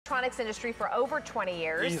electronics industry for over 20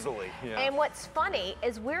 years. Easily, yeah. And what's funny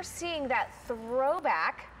is we're seeing that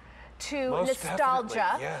throwback to Most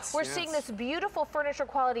nostalgia. yes, we're seeing this beautiful furniture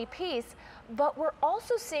quality piece, but we're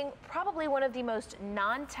also seeing probably one of the most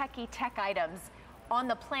non-techie tech items on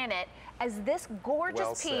the planet, as this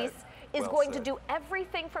gorgeous piece is going to do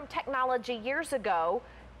everything from technology years ago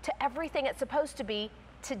to everything it's supposed to be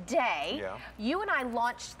today. Yeah. You and I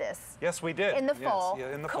launched this. Yes, we did. In the fall.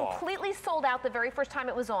 Yeah, in the completely sold out the very first time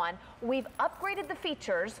it was on. We've upgraded the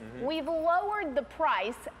features, we've lowered the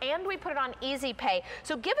price, and we put it on easy pay.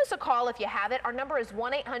 So give us a call if you have it. Our number is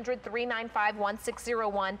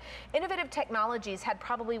 1-800-395-1601. Innovative Technologies had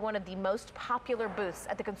probably one of the most popular booths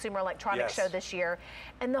at the Consumer Electronics Show this year.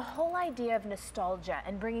 And the whole idea of nostalgia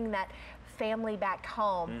and bringing that family back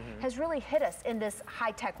home has really hit us in this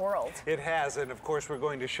high-tech world. It has, and of course we're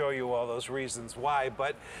going to show you all those reasons why,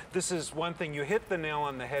 but this is one thing, you hit the nail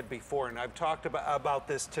on the head before, and I've talked about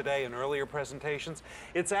this today in earlier presentations.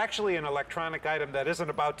 It's actually an electronic item that isn't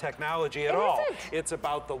about technology at all. It's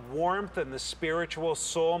about the warmth and the spiritual,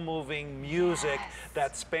 soul-moving music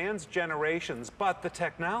that spans generations, but the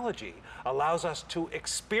technology allows us to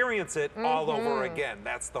experience it all over again.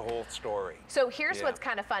 That's the whole story. So here's what's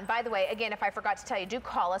kind of fun. By the way, again, if I forgot to tell you, do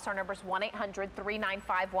call us. Our number is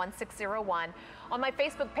 1-800-395-1601. On my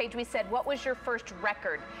Facebook page, we said, what was your first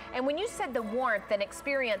record? And when you said the warmth and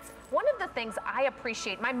experience, one of the things I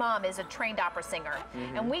appreciate, my mom is a trained opera singer,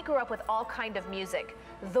 and we grew up with all kind of music.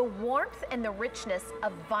 The warmth and the richness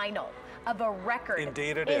of vinyl, of a record,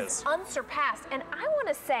 Indeed it is unsurpassed. And I want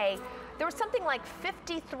to say, there was something like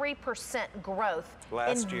 53% growth in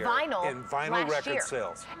vinyl record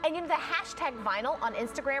sales. And you know, the hashtag vinyl on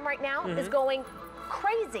Instagram right now is going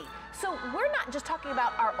crazy. So we're not just talking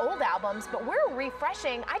about our old albums, but we're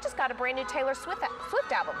refreshing. I just got a brand new Taylor Swift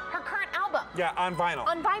album, her current album. Yeah, on vinyl.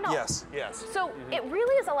 On vinyl. Yes, yes. So it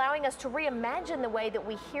really is allowing us to reimagine the way that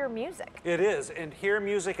we hear music. It is, and hear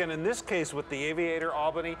music, and in this case with the Aviator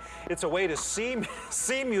Albany, it's a way to see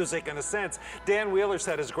music in a sense. Dan Wheeler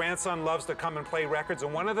said his grandson loves to come and play records,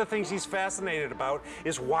 and one of the things he's fascinated about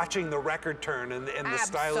is watching the record turn and the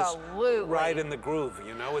stylus right in the groove,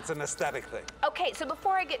 you know? It's an aesthetic thing. Okay, so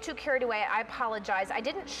before I get too carried away, I apologize. I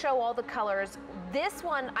didn't show all the colors. This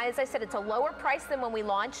one, as I said, it's a lower price than when we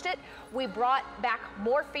launched it. We brought back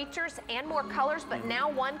more features and more colors, but now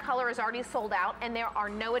one color is already sold out and there are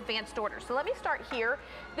no advanced orders. So let me start here.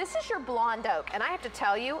 This is your blonde oak, and I have to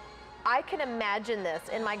tell you, I can imagine this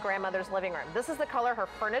in my grandmother's living room. This is the color her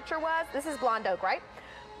furniture was. This is blonde oak, right?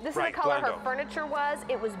 This is the color her furniture was.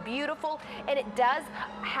 It was beautiful, and it does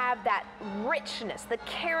have that richness, the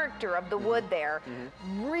character of the wood there.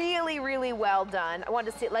 Really, really well done. I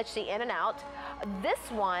wanted to let you see in and out. This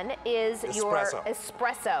one is your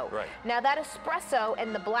espresso. Right. Now that espresso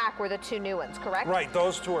and the black were the two new ones, correct? Right.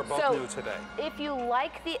 Those two are both new today. If you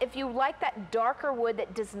like that darker wood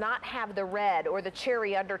that does not have the red or the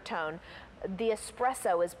cherry undertone, the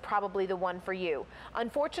espresso is probably the one for you.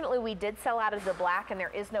 Unfortunately, we did sell out of the black, and there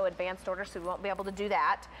is no advanced order, so we won't be able to do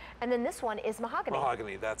that. And then this one is mahogany.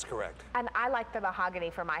 Mahogany, that's correct. And I like the mahogany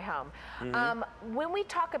for my home. When we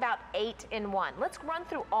talk about 8-in-1, let's run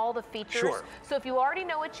through all the features. Sure. So if you already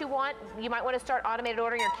know what you want, you might want to start automated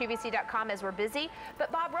ordering or QVC.com as we're busy.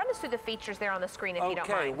 But Bob, run us through the features there on the screen if you don't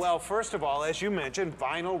mind. Okay, well, first of all, as you mentioned,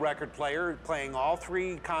 vinyl record player playing all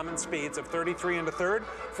three common speeds of 33 1/3,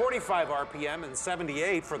 45 RPM, and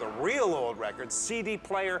 78 for the real old records, CD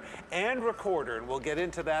player and recorder. And we'll get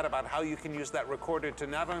into that about how you can use that recorder to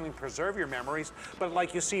not only preserve your memories, but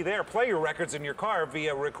like you see there, play your records in your car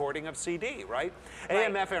via recording of CD, right?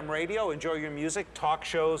 AM, FM radio, enjoy your music, talk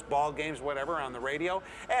shows, ball games, whatever on the radio,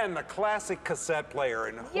 and the classic cassette player.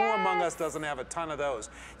 And who among us doesn't have a ton of those?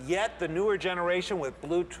 Yet the newer generation with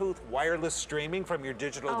Bluetooth wireless streaming from your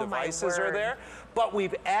digital devices are there. But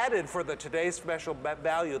we've added for the today's special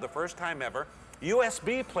value, the first time ever,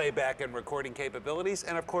 USB playback and recording capabilities,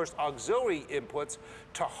 and of course auxiliary inputs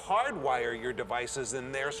to hardwire your devices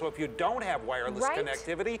in there, so if you don't have wireless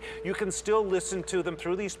connectivity, you can still listen to them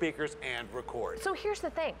through these speakers and record. So here's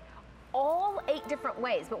the thing. All 8 different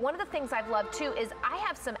ways, but one of the things I've loved too is I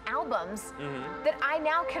have some albums that I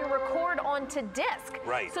now can record onto disc.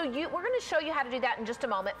 Right. So we're going to show you how to do that in just a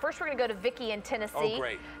moment. First, we're going to go to Vicki in Tennessee. Oh,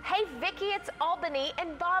 great. Hey, Vicki, it's Albany,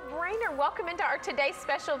 and Bob Rayner. Welcome into our today's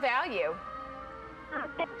special value.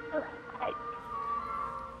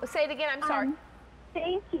 Say it again. I'm sorry.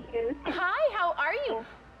 Thank you. Hi. How are you?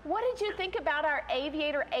 What did you think about our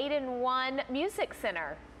Aviator 8-in-1 Music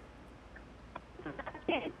Center?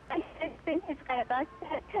 My husband has got a box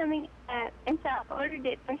set coming up, and so I ordered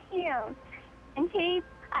it for him. And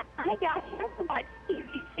I got him to watch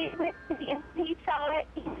QVC with me, and he saw it.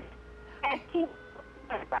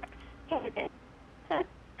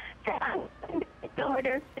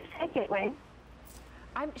 doing?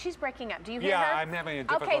 She's breaking up. Do you hear her? Yeah, I'm having a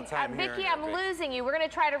difficult time hearing Vicki, her, I'm losing you. We're going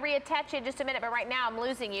to try to reattach you in just a minute, but right now I'm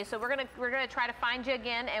losing you. So we're going to try to find you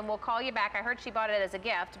again, and we'll call you back. I heard she bought it as a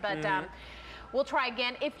gift, but we'll try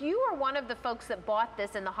again. If you are one of the folks that bought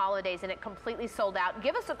this in the holidays and it completely sold out,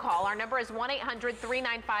 give us a call. Our number is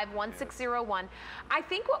 1-800-395-1601. I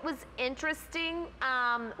think what was interesting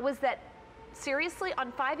was that seriously,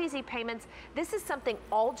 on 5 easy payments, this is something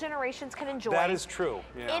all generations can enjoy. That is true.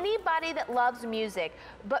 Yeah. Anybody that loves music.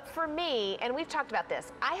 But for me, and we've talked about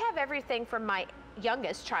this, I have everything from my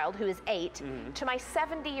youngest child, who is 8, to my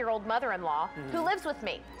 70-year-old mother-in-law who lives with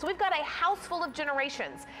me. So we've got a house full of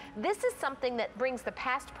generations. This is something that brings the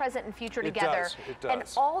past, present, and future together. It does. And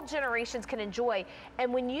all generations can enjoy.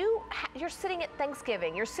 And when you're sitting at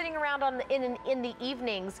Thanksgiving, you're sitting around in the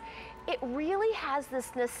evenings, it really has this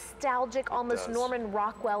nostalgic, almost Norman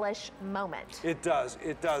Rockwell-ish moment. It does,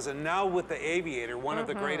 it does. And now with the Aviator, one of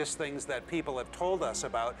the greatest things that people have told us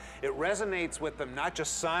about, it resonates with them not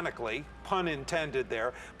just sonically, pun intended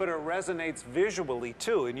there, but it resonates visually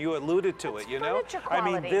too, and you alluded to it, you know? I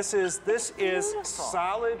mean, this is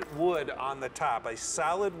solid wood on the top, a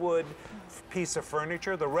solid wood piece of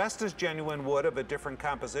furniture. The rest is genuine wood of a different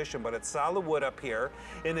composition, but it's solid wood up here.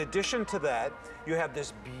 In addition to that, you have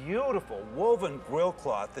this beautiful woven grill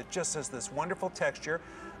cloth that just has this wonderful texture,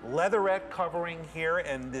 leatherette covering here,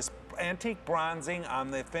 and this antique bronzing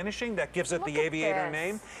on the finishing that gives it the Aviator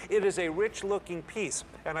name. It is a rich looking piece,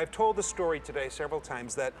 and I've told the story today several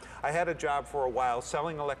times that I had a job for a while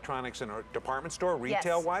selling electronics in a department store,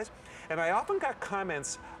 retail wise, and I often got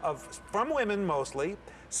comments from women mostly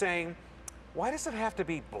saying, why does it have to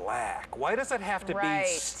be black? Why does it have to be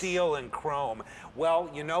steel and chrome? Well,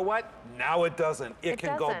 you know what? Now it doesn't. It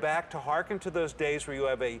can go back to hearken to those days where you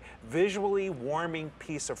have a visually warming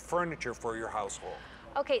piece of furniture for your household.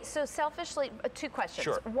 Okay, so selfishly, 2 questions.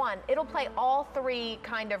 Sure. One, it'll play all 3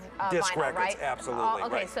 kind of disc vinyl, records, right? absolutely.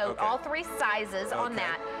 Okay, so all 3 sizes on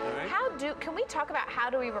that. Right. Can we talk about how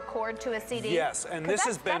do we record to a CD? Yes, and this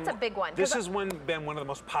has been that's a big one. This has been one of the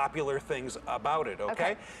most popular things about it.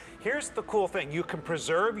 Okay. Here's the cool thing. You can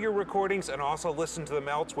preserve your recordings and also listen to them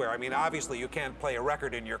elsewhere. I mean, obviously you can't play a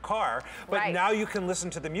record in your car, but now you can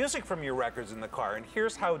listen to the music from your records in the car. And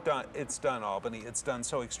here's how it's done, Albany. It's done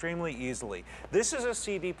so extremely easily. This is a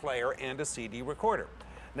CD player and a CD recorder.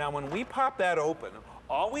 Now, when we pop that open,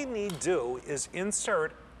 all we need to do is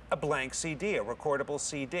insert a blank CD, a recordable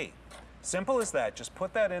CD. Simple as that. Just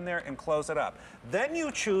put that in there and close it up. Then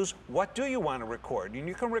you choose what do you want to record. And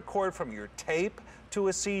you can record from your tape to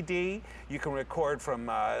a CD. You can record from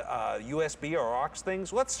USB or aux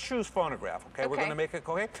things. Let's choose phonograph, okay? We're going to make it,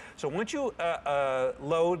 okay? So once you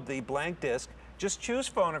load the blank disc, just choose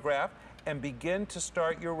phonograph and begin to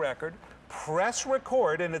start your record. Press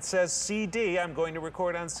record, and it says CD. I'm going to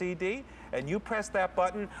record on CD. And you press that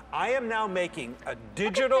button. I am now making a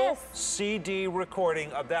digital CD recording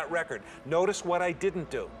of that record. Notice what I didn't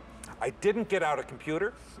do. I didn't get out a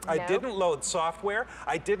computer. I didn't load software.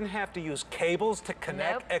 I didn't have to use cables to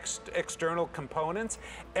connect external components.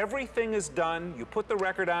 Everything is done. You put the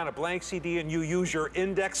record on a blank CD and you use your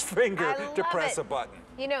index finger to press a button.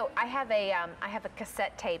 You know, I have a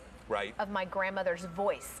cassette tape of my grandmother's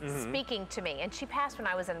voice speaking to me, and she passed when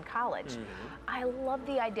I was in college. I love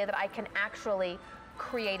the idea that I can actually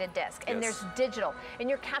create a disc, and there's digital, and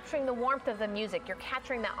you're capturing the warmth of the music, you're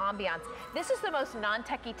capturing the ambiance. This is the most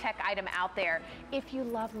non-techie tech item out there. If you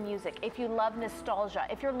love music, if you love nostalgia,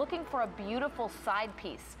 if you're looking for a beautiful side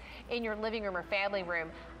piece in your living room or family room,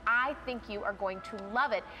 I think you are going to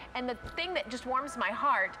love it. And the thing that just warms my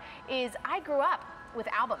heart is I grew up with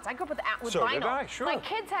albums. I grew up with vinyl. So did I, sure. My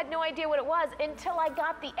kids had no idea what it was until I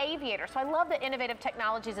got the Aviator. So I love that Innovative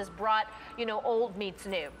Technologies has brought, you know, old meets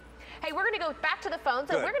new. Hey, we're going to go back to the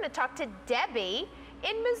phones, and we're going to talk to Debbie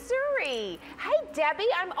in Missouri. Hey, Debbie,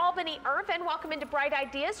 I'm Albany Irvin. Welcome into Bright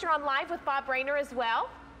Ideas. You're on live with Bob Rayner as well.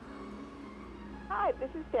 Hi,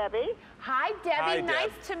 this is Debbie. Hi, Debbie.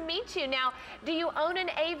 Nice to meet you. Now, do you own an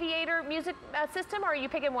Aviator music system, or are you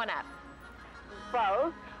picking one up?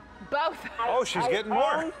 Both. Both. Oh, she's getting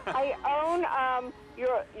more. I own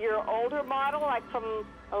your older model, like from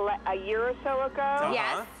a year or so ago.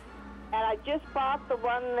 Yes. And I just bought the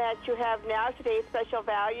one that you have now, today's special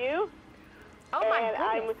value. Oh,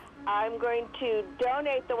 my goodness. I'm going to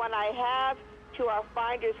donate the one I have to our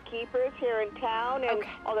Finders Keepers here in town, and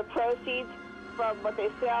all the proceeds from what they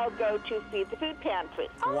sell go to feed the food pantry.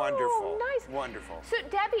 Oh, wonderful. Nice. Wonderful. So,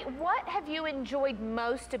 Debbie, what have you enjoyed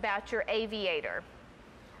most about your Aviator?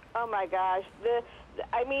 Oh my gosh!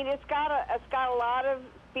 I mean, it's got a lot of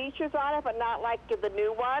features on it, but not like the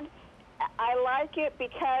new one. I like it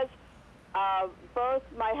because both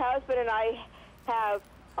my husband and I have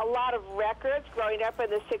a lot of records growing up in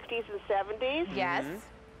the 60s and 70s. Yes.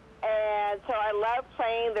 And so I love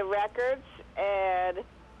playing the records, and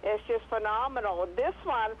it's just phenomenal. This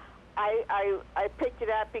one, I picked it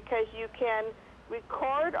up because you can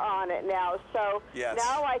record on it now. So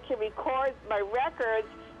now I can record my records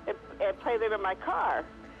and play them in my car.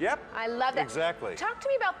 Yep. I love that. Exactly. Talk to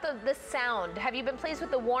me about the sound. Have you been pleased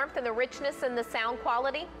with the warmth and the richness and the sound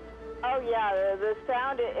quality? Oh, yeah. The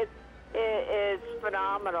sound, it's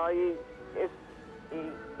phenomenal.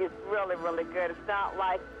 It's really, really good. It's not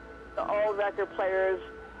like the old record players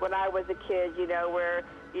when I was a kid, you know, where,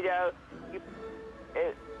 you know, you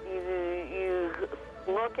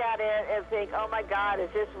look at it and think, oh, my God, is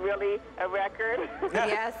this really a record?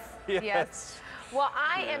 Yes. Yes. Well,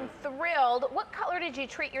 I am thrilled. What color did you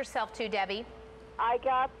treat yourself to, Debbie? I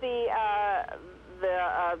got the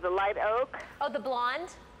light oak. Oh, the blonde?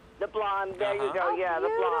 The blonde, there you go, Oh, yeah, the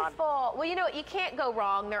blonde. beautiful. Well, you know what, you can't go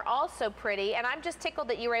wrong. They're all so pretty, and I'm just tickled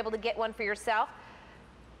that you were able to get one for yourself.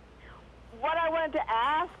 What I wanted to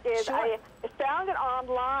ask is, Sure. I found it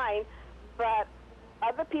online, but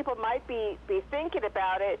other people might be thinking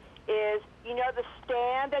about it, is, you know, the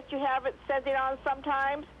stand that you have it sitting on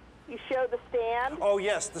sometimes? You show the stand? Oh,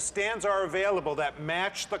 yes, the stands are available that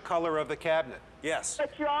match the color of the cabinet. Yes.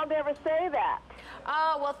 But you all never say that.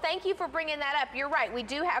 Oh, well, thank you for bringing that up. You're right. We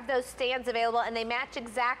do have those stands available, and they match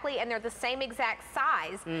exactly, and they're the same exact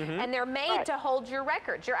size, and they're made to hold your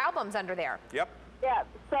records, your albums under there. Yep. Yeah,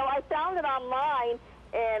 so I found it online,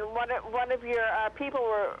 and one of your people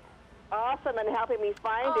were awesome in helping me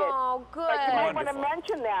find it. Oh, good. But you might want to Wonderful.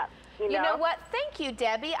 mention that, you know. You know what? Thank you,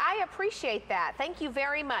 Debbie. I appreciate that. Thank you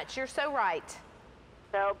very much. You're so right.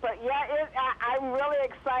 So, but yeah, I'm really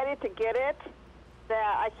excited to get it.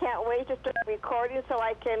 I can't wait to start recording so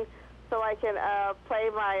I can play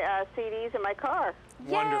my CDs in my car.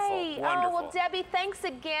 Wonderful, Yay. wonderful. Oh, well, Debbie, thanks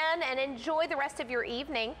again, and enjoy the rest of your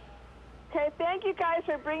evening. Okay, thank you guys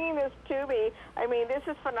for bringing this to me. I mean, this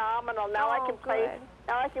is phenomenal. Now I can play. good.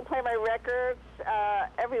 Now I can play my records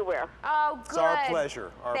everywhere. Oh, good. It's our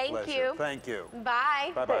pleasure. Our Thank pleasure. you. Thank you.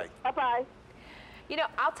 Bye. Bye-bye. Bye-bye. You know,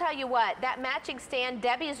 I'll tell you what, that matching stand,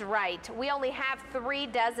 Debbie's right. We only have 3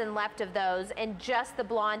 dozen left of those, and just the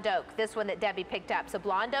blonde oak, this one that Debbie picked up. So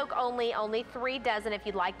blonde oak only 3 dozen if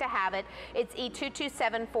you'd like to have it. It's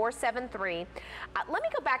E227473. Let me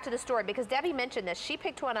go back to the story because Debbie mentioned this. She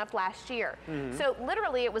picked one up last year. So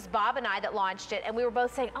literally it was Bob and I that launched it, and we were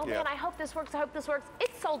both saying, oh man, I hope this works, I hope this works.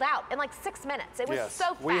 It sold out in like 6 minutes. It was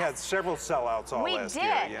so fast. We had several sellouts all last year.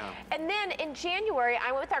 We did. And then in January,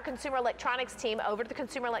 I went with our consumer electronics team over to the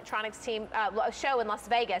consumer electronics team show in Las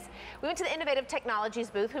Vegas. We went to the Innovative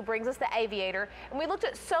Technologies booth, who brings us the Aviator, and we looked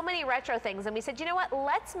at so many retro things, and we said, you know what,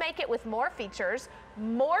 let's make it with more features,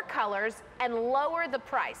 more colors, and lower the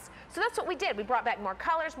price. So that's what we did. We brought back more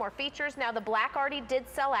colors, more features. Now the black already did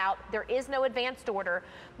sell out. There is no advanced order.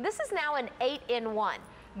 This is now an 8-in-1.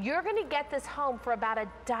 You're going to get this home for about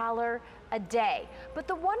 $1 a day. But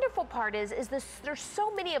the wonderful part is there's so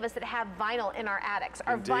many of us that have vinyl in our attics,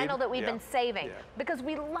 our vinyl that we've been saving, because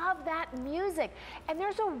we love that music. And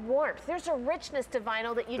there's a warmth, there's a richness to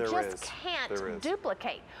vinyl that you just can't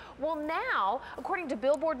duplicate. Well, now, according to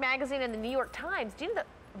Billboard magazine and the New York Times, do you know that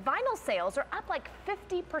vinyl sales are up like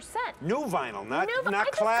 50%. New vinyl, not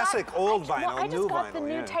classic old vinyl, well, I just new got vinyl. the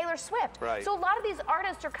new Taylor Swift. Right. So a lot of these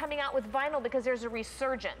artists are coming out with vinyl because there's a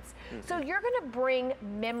resurgence. So you're going to bring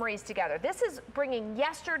memories together. This is bringing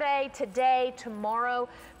yesterday, today, tomorrow,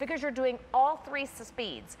 because you're doing all 3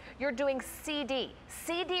 speeds. You're doing CD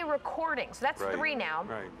recording, so that's 3 now.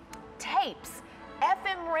 Right. Tapes,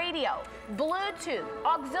 FM radio, Bluetooth,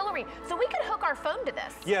 auxiliary. So we could hook our phone to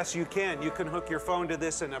this. Yes, you can. You can hook your phone to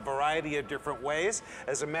this in a variety of different ways.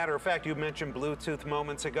 As a matter of fact, you mentioned Bluetooth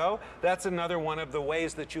moments ago. That's another one of the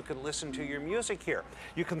ways that you can listen to your music here.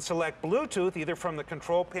 You can select Bluetooth either from the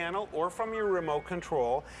control panel or from your remote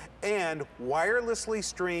control and wirelessly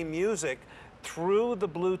stream music through the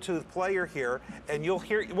Bluetooth player here, and you'll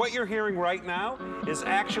hear what you're hearing right now is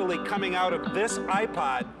actually coming out of this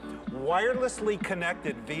iPod, wirelessly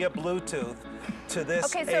connected via Bluetooth to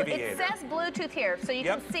this Aviator. Okay, so it says Bluetooth here, so you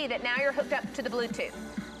can see that now you're hooked up to the Bluetooth.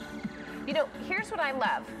 You know, here's what I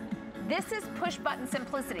love. This is push button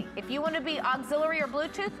simplicity. If you want to be auxiliary or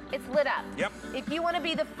Bluetooth, it's lit up. Yep. If you want to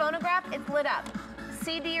be the phonograph, it's lit up.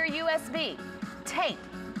 CD or USB, tape,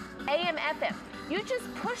 AM, FM. You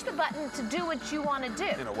just push the button to do what you want to do.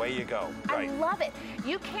 And away you go. I love it.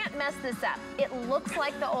 You can't mess this up. It looks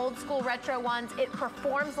like the old school retro ones. It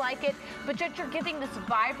performs like it, but yet you're giving this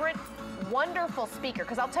vibrant, wonderful speaker,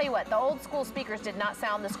 because I'll tell you what, the old school speakers did not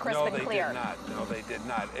sound this crisp and clear. No, they did not. No, they did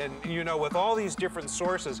not. And you know, with all these different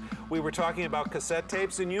sources, we were talking about cassette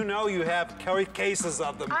tapes, and you know you have cases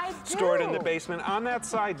of them stored in the basement. On that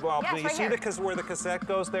side, Bob, yes, you see where the cassette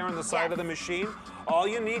goes there on the side of the machine? All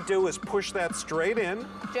you need to do is push that straight in. Do you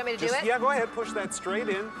want me to do it? Yeah, go ahead, push that straight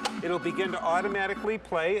in. It'll begin to automatically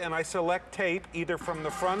play, and I select tape either from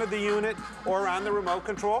the front of the unit or on the remote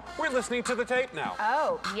control. We're listening to the tape now.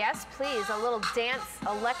 Oh, yes, please. A little dance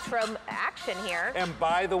electro action here. And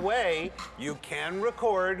by the way, you can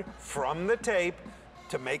record from the tape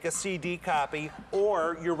to make a CD copy,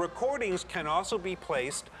 or your recordings can also be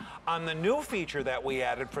placed on the new feature that we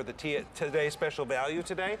added for the today's special value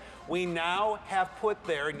today. We now have put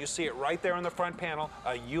there, and you see it right there on the front panel,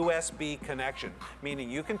 a USB connection,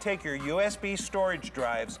 meaning you can take your USB storage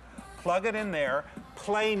drives, plug it in there,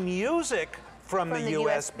 play music from the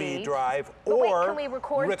USB drive, or can we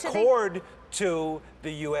record to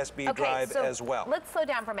the USB drive as well. Let's slow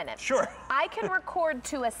down for a minute. Sure. I can record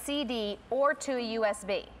to a CD or to a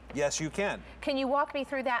USB. Yes, you can. Can you walk me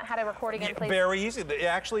through that, how to record again, please? Very easy.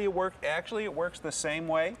 Actually, it works the same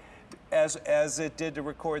way as it did to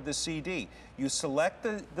record the CD. You select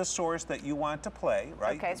the source that you want to play,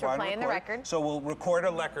 right? Okay, so we're playing the record. So we'll record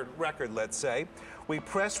a record, let's say. We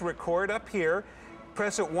press record up here.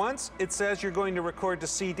 Press it once, it says you're going to record to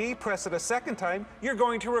CD. Press it a second time, you're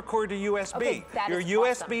going to record to USB. Okay, Your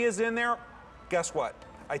USB is in there. Guess what?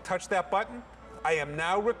 I touch that button. I am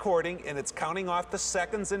now recording, and it's counting off the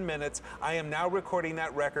seconds and minutes. I am now recording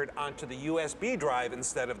that record onto the USB drive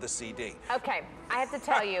instead of the CD. Okay, I have to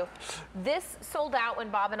tell you, this sold out when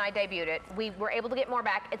Bob and I debuted it. We were able to get more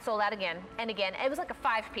back. It sold out again and again. It was like a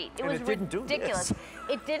 5-piece. It was ridiculous.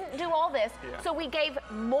 It didn't do all this. Yeah. So we gave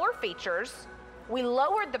more features. We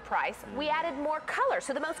lowered the price. We added more colors.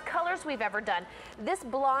 So the most colors we've ever done. This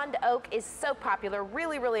blonde oak is so popular,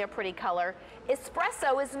 really, really a pretty color.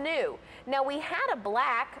 Espresso is new. Now we had a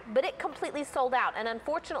black, but it completely sold out. And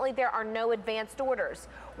unfortunately, there are no advanced orders.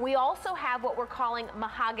 We also have what we're calling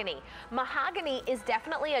mahogany. Mahogany is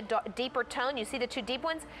definitely a deeper tone. You see the two deep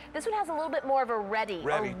ones? This one has a little bit more of a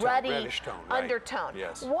reddish tone, undertone.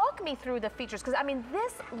 Yes. Walk me through the features, because I mean,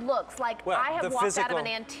 this looks like I have walked out of an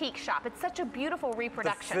antique shop. It's such a beautiful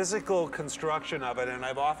reproduction. The physical construction of it, and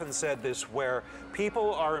I've often said this, where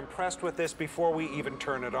people are impressed with this before we even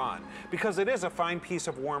turn it on, because it is a fine piece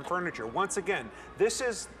of warm furniture. Once again,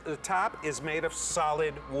 the top is made of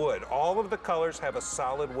solid wood. All of the colors have a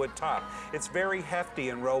solid wood top. It's very hefty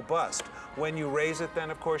and robust. When you raise it,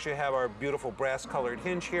 then of course you have our beautiful brass colored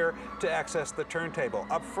hinge here to access the turntable.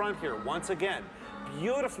 Up front here, once again,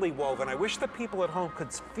 beautifully woven. I wish the people at home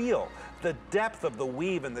could feel the depth of the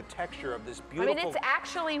weave and the texture of this beautiful. I mean, it's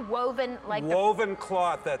actually woven like woven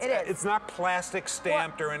cloth. It's not plastic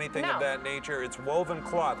stamped or anything of that nature. It's woven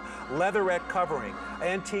cloth, leatherette covering,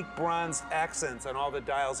 antique bronze accents on all the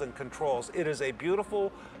dials and controls. It is a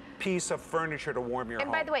beautiful piece of furniture to warm your home.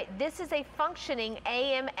 And by the way, this is a functioning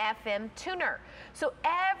AM/FM tuner. So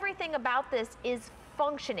everything about this is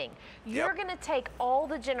functioning. You're going to take all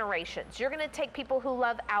the generations. You're going to take people who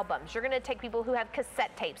love albums. You're going to take people who have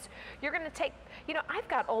cassette tapes. You're going to take, you know, I've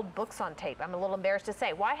got old books on tape. I'm a little embarrassed to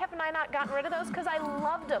say. Why haven't I not gotten rid of those? Because I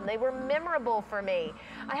loved them. They were memorable for me.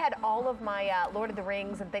 I had all of my Lord of the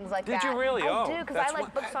Rings and things like that. Did you really? I do, because I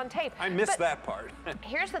like books on tape. I missed that part.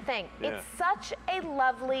 Here's the thing. It's such a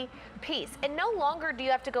lovely piece. And no longer do you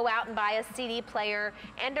have to go out and buy a CD player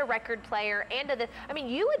and a record player and I mean,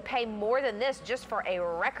 you would pay more than this just for a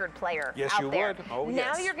record player out there. Would. Oh,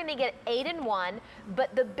 now you're going to get 8-in-1,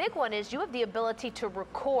 but the big one is you have the ability to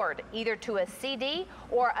record either to a CD,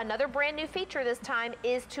 or another brand new feature this time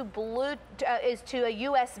is to a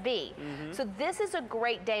USB. So this is a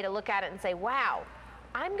great day to look at it and say, wow,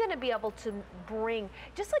 I'm going to be able to bring,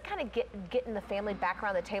 just like kind of getting the family back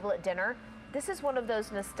around the table at dinner. This is one of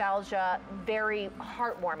those nostalgia, very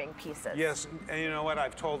heartwarming pieces. Yes, and you know what?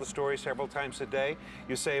 I've told the story several times a day.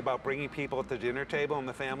 You say about bringing people at the dinner table and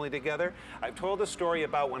the family together. I've told the story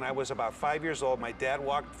about when I was about 5 years old. My dad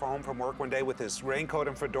walked home from work one day with his raincoat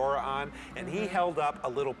and fedora on, and he held up a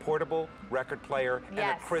little portable record player and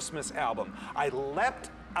a Christmas album. I leaped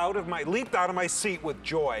out of my seat with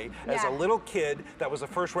joy as a little kid. That was the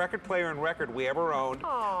first record player and record we ever owned.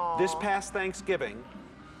 Aww. This past Thanksgiving,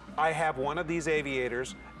 I have one of these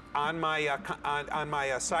Aviators on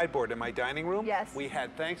my sideboard in my dining room. Yes. We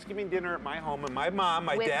had Thanksgiving dinner at my home, and my mom,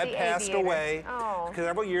 my With dad the passed Aviator. away Oh.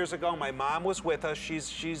 several years ago. My mom was with us.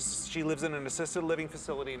 She lives in an assisted living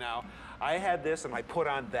facility now. I had this, and I put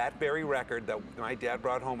on that very record that my dad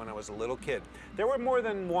brought home when I was a little kid. There were more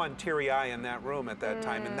than one teary eye in that room at that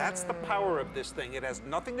time, and that's the power of this thing. It has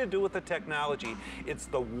nothing to do with the technology. It's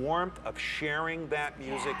the warmth of sharing that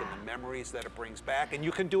music and the memories that it brings back, and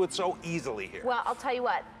you can do it so easily here. Well, I'll tell you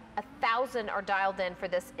what, 1,000 are dialed in for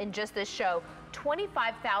this in just this show.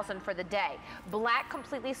 25,000 for the day. Black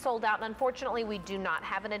completely sold out, and unfortunately we do not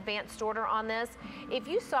have an advanced order on this. If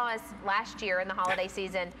you saw us last year in the holiday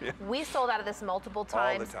season, we sold out of this multiple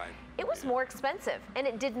times. All the time. It was more expensive, and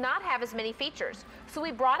it did not have as many features. So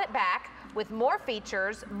we brought it back with more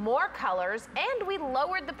features, more colors, and we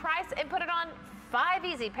lowered the price and put it on 5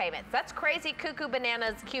 easy payments. That's crazy, cuckoo,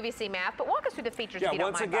 bananas, QVC math, but walk us through the features if you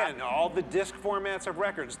don't mind, once again, all the disc formats of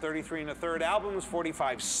records, 33 1/3 albums,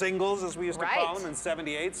 45 singles, as we used to call them, and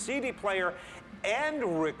 78, CD player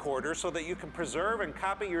and recorder, so that you can preserve and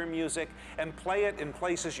copy your music and play it in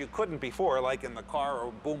places you couldn't before, like in the car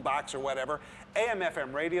or boombox or whatever.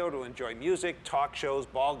 AM/FM radio to enjoy music, talk shows,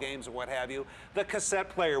 ball games, and what have you. The cassette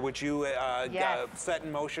player, which you set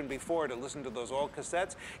in motion before to listen to those old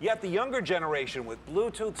cassettes. Yet the younger generation with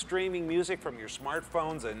Bluetooth streaming music from your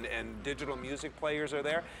smartphones and digital music players are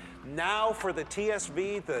there. Now for the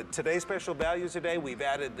TSV, the Today's Special Values Today, we've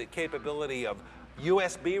added the capability of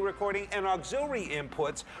USB recording and auxiliary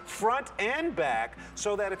inputs front and back,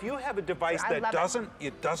 so that if you have a device that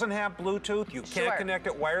doesn't have Bluetooth, you can't connect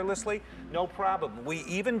it wirelessly, no problem. We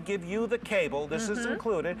even give you the cable, this is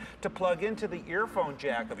included, to plug into the earphone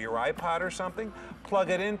jack of your iPod or something,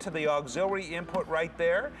 plug it into the auxiliary input right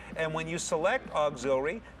there, and when you select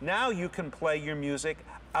auxiliary, now you can play your music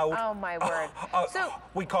out. Oh my word. So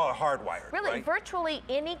we call it hardwired. Really, right? virtually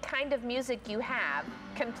any kind of music you have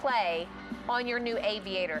can play on your new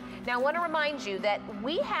Aviator. Now, I want to remind you that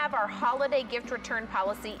we have our holiday gift return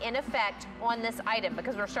policy in effect on this item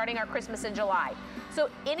because we're starting our Christmas in July. So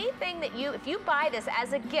anything that if you buy this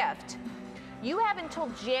as a gift, you have until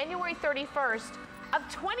January 31st of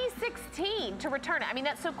 2016 to return it. I mean,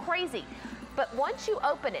 that's so crazy. But once you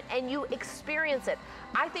open it and you experience it,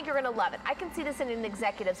 I think you're going to love it. I can see this in an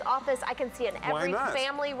executive's office. I can see it in every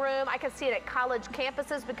family room. I can see it at college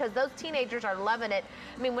campuses because those teenagers are loving it.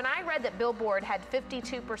 I mean, when I read that Billboard had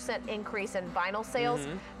 52% increase in vinyl sales,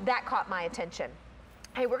 that caught my attention.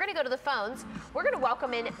 Hey, we're going to go to the phones. We're going to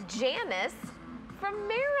welcome in Janice from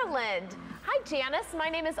Maryland. Hi, Janice. My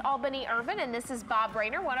name is Albany Irvin, and this is Bob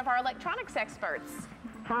Rayner, one of our electronics experts.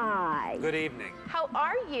 Hi. Good evening. How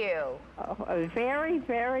are you? Oh, very,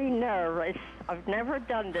 very nervous. I've never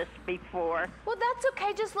done this before. Well, that's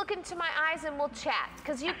okay. Just look into my eyes and we'll chat,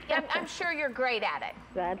 because I'm sure you're great at it.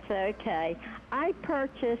 That's okay. I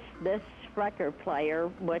purchased this record player,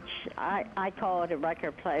 which I call it a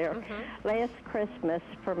record player, last Christmas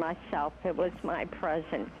for myself. It was my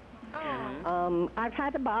present. I've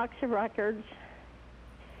had a box of records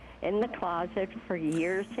in the closet for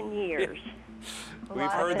years and years.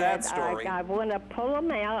 We've heard that story. I want to pull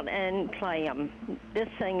them out and play them. This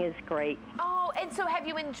thing is great. Oh, and so have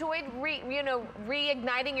you enjoyed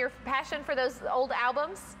reigniting your passion for those old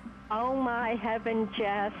albums? Oh my heaven,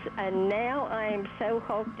 Jess, and now I am so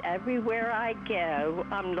hooked. Everywhere I go,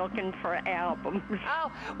 I'm looking for albums.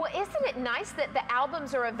 Oh, well, isn't it nice that the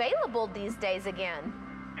albums are available these days again?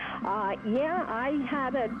 Yeah, I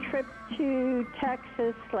had a trip to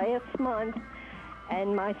Texas last month,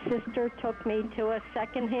 and my sister took me to a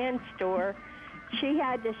secondhand store. She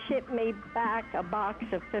had to ship me back a box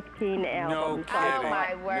of 15 albums. No kidding. Oh,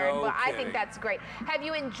 my word. No well, I kidding. think that's great. Have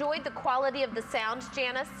you enjoyed the quality of the sounds,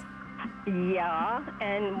 Janice? Yeah,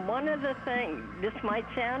 and one of the things, this might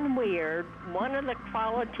sound weird, one of the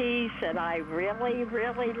qualities that I really,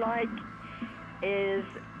 really like is,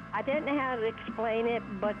 I don't know how to explain it,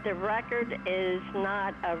 but the record is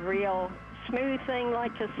not a real smooth thing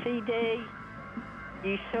like a CD.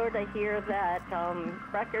 You sort of hear that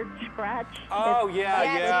record scratch. Oh,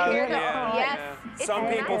 yeah. Yes. Some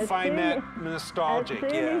people find that nostalgic.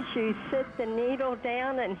 As soon as you sit the needle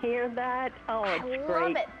down and hear that, oh, it's great. I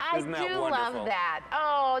love it. I Isn't that do wonderful? love that.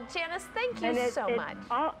 Oh, Janice, thank you so much.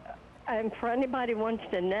 And for anybody who wants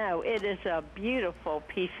to know, it is a beautiful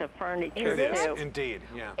piece of furniture, It is, too. indeed,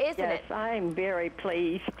 yeah. Isn't Yes, it? I'm very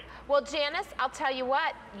pleased. Well, Janice, I'll tell you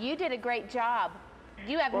what, you did a great job.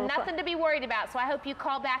 You have nothing to be worried about, so I hope you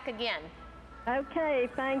call back again. Okay,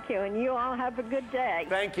 thank you, and you all have a good day.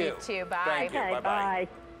 Thank you. You too, bye. Thank you, Okay, bye-bye.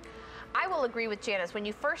 bye. I will agree with Janice. When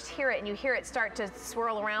you first hear it and you hear it start to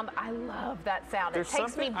swirl around, I love that sound. There's it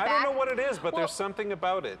takes something, me back. I don't know what it is, but there's something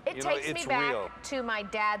about it. It takes me back to my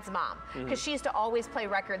dad's mom, because she used to always play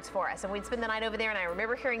records for us, and we'd spend the night over there, and I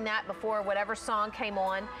remember hearing that before whatever song came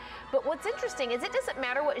on. But what's interesting is it doesn't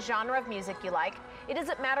matter what genre of music you like. It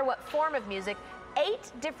doesn't matter what form of music.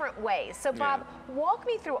 8 different ways. So Bob, walk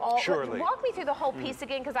me through walk me through the whole piece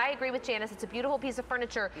again, because I agree with Janice. It's a beautiful piece of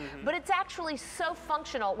furniture, but it's actually so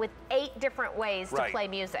functional with 8 different ways to play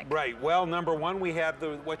music. Right. Well, number one, we have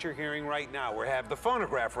what you're hearing right now. We have the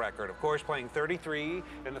phonograph record, of course, playing 33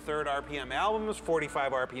 and the 3rd RPM albums,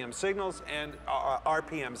 45 RPM signals and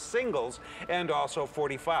RPM singles, and also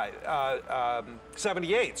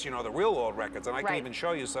 78s. You know, the real old records, and I can even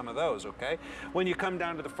show you some of those. Okay. When you come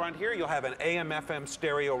down to the front here, you'll have an AM/FM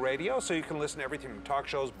stereo radio, so you can listen to everything from talk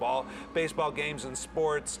shows, baseball games and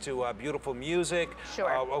sports to beautiful music.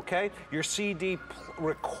 Sure. Okay. Your CD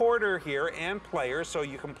recorder here and player, so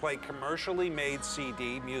you can play commercially made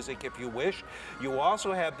CD music if you wish. You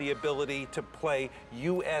also have the ability to play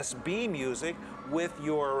USB music with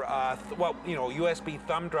your, USB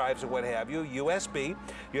thumb drives or what have you. USB.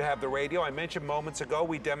 You have the radio. I mentioned moments ago,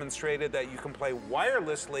 we demonstrated that you can play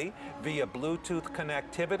wirelessly via Bluetooth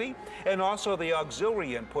connectivity, and also the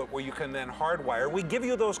auxiliary input where you can then hardwire. We give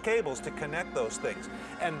you those cables to connect those things.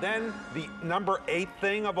 And then the number 8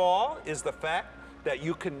 thing of all is the fact that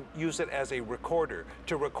you can use it as a recorder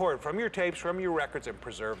to record from your tapes, from your records, and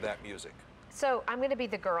preserve that music. So I'm going to be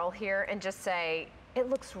the girl here and just say, it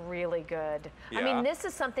looks really good. Yeah. I mean, this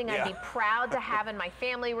is something I'd be proud to have in my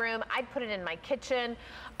family room. I'd put it in my kitchen.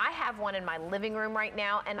 I have one in my living room right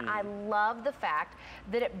now, and I love the fact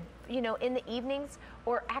that it, in the evenings,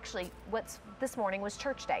 or actually this morning was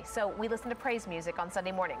church day, so we listen to praise music on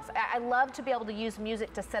Sunday mornings. I love to be able to use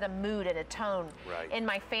music to set a mood and a tone in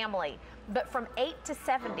my family. But from 8 to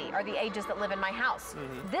 70 are the ages that live in my house.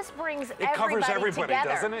 This brings covers everybody together.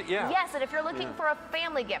 Doesn't it? Yeah. Yes, and if you're looking for a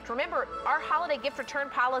family gift, remember, our holiday gift return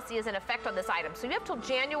policy is in effect on this item. So you have till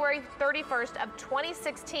January 31st of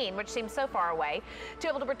 2016, which seems so far away, to be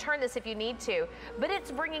able to return this if you need to. But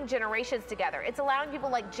it's bringing generations together. It's allowing people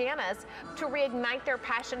like Janice to reignite their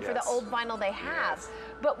passion for the old vinyl they have.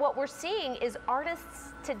 But what we're seeing is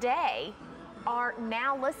artists today are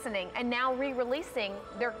now listening and now re-releasing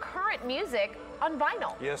their current music on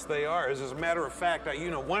vinyl. Yes, they are. As a matter of fact,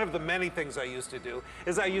 one of the many things I used to do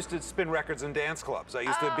is I used to spin records in dance clubs. I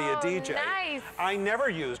used to be a DJ. Nice. I never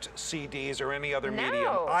used CDs or any other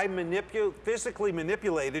medium. I physically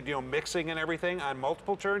manipulated, mixing and everything on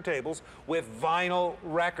multiple turntables with vinyl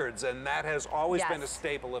records, and that has always been a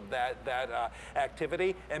staple of that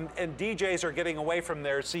activity. And DJs are getting away from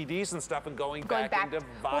their CDs and stuff and going back into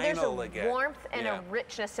vinyl again. There's a warmth and a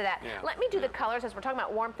richness to that. Let me do the colors as we're talking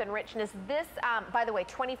about warmth and richness. This, by the way,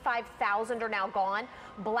 25,000 are now gone.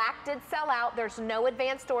 Black did sell out. There's no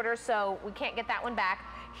advanced order, so we can't get that one back.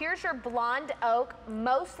 Here's your blonde oak,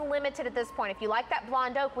 most limited at this point. If you like that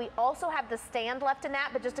blonde oak, we also have the stand left in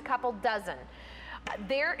that, but just a couple dozen.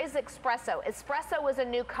 There is espresso. Espresso is a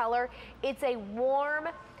new color. It's a warm,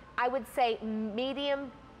 I would say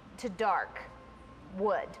medium to dark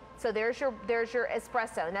wood. So there's your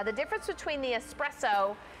espresso. Now the difference between the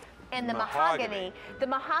espresso and the mahogany. The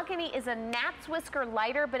mahogany is a gnat's whisker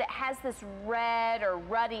lighter, but it has this red or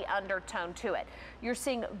ruddy undertone to it. You're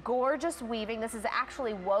seeing gorgeous weaving. This is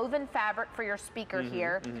actually woven fabric for your speaker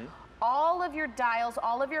here. All of your dials,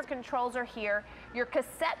 all of your controls are here. Your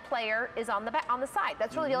cassette player is on the side.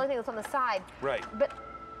 That's really the only thing that's on the side. Right. But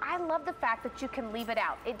I love the fact that you can leave it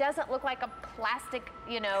out. It doesn't look like a plastic,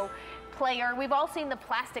 player. We've all seen the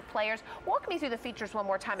plastic players. Walk me through the features one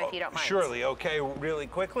more time if you don't mind. Surely. Okay, really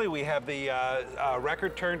quickly, we have the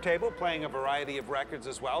record turntable playing a variety of records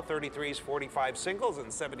as well, 33s, 45 singles,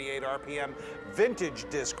 and 78 RPM vintage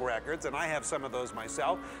disc records, and I have some of those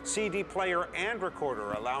myself. CD player and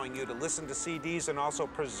recorder, allowing you to listen to CDs and also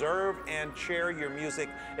preserve and share your music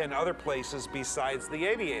in other places besides the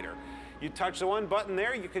Aviator. You touch the one button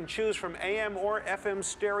there, you can choose from AM or FM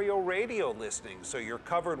stereo radio listening. So you're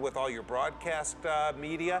covered with all your broadcast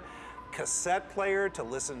media, cassette player to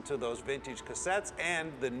listen to those vintage cassettes,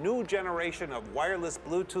 and the new generation of wireless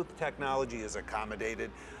Bluetooth technology is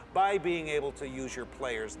accommodated by being able to use your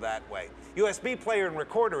players that way. USB player and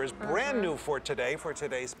recorder is brand new for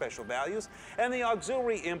today's special values, and the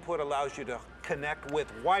auxiliary input allows you to connect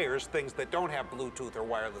with wires, things that don't have Bluetooth or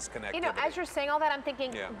wireless connectivity. As you're saying all that, I'm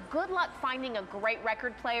thinking, good luck finding a great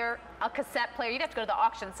record player, a cassette player. You'd have to go to the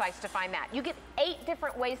auction sites to find that. You get 8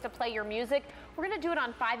 different ways to play your music We're going to do it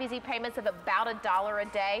on 5 easy payments of about $1 a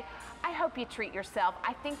day. I hope you treat yourself.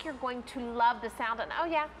 I think you're going to love the sound. And oh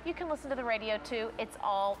yeah, you can listen to the radio too. It's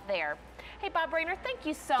all there. Hey, Bob Raynor, thank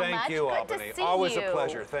you so much. Thank you, Good Albany. to see Always you. a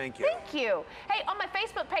pleasure. Thank you. Thank you. Hey, on my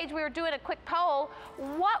Facebook page, we were doing a quick poll.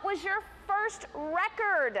 What was your first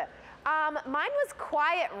record? Mine was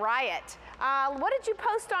Quiet Riot. What did you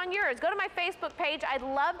post on yours? Go to my Facebook page. I'd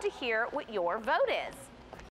love to hear what your vote is.